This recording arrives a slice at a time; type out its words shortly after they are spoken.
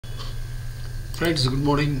Friends, good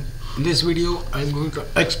morning. In this video I am going to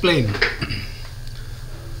explain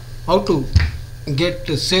how to get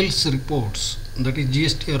sales reports, that is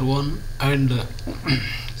GSTR1 and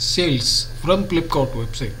sales from Flipkart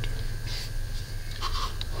website.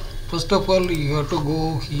 First of all, you have to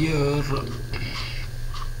go here,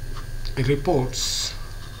 reports.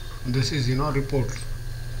 This is reports.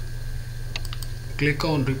 Click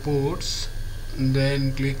on reports,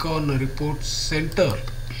 then click on reports center.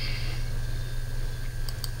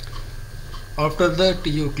 After that,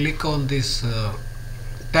 you click on this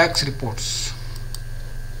tax reports.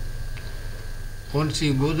 Once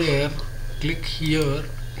you go there, click here,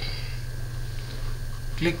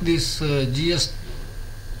 click this GST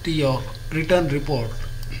or return report.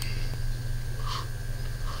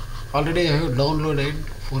 Already I have downloaded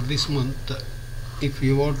for this month. If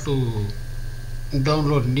you want to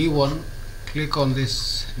download new one, click on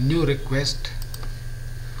this new request.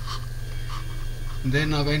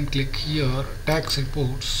 Then again click here, tax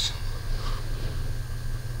reports,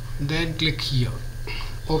 then click here.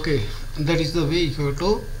 Okay, that is the way you have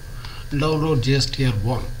to download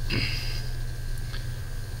GSTR1.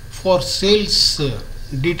 For sales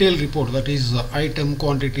detail report, that is item,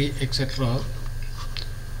 quantity, etc.,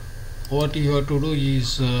 what you have to do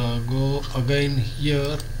is go again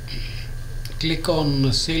here, click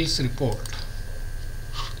on sales report.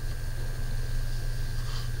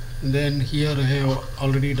 Then here I have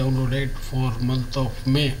already downloaded for month of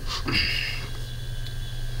May.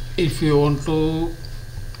 If you want to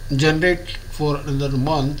generate for another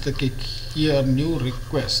month, click here new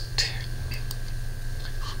request.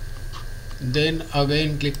 Then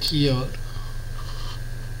again click here.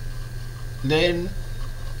 Then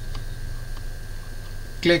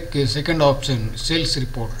click second option, sales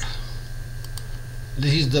report.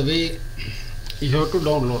 This is the way you have to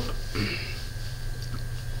download.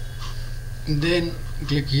 Then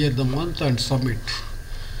click here the month and submit.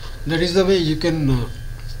 That is the way you can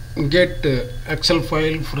get Excel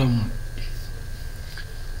file from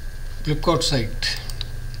Flipkart site.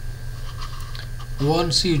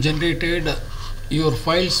 Once you generated, your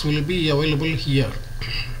files will be available here.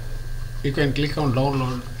 You can click on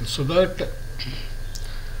download so that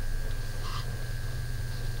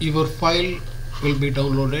your file will be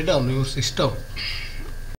downloaded on your system.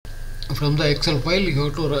 From the Excel file, you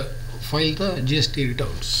have to file the GST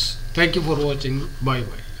returns. Thank you for watching. Bye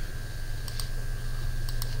bye.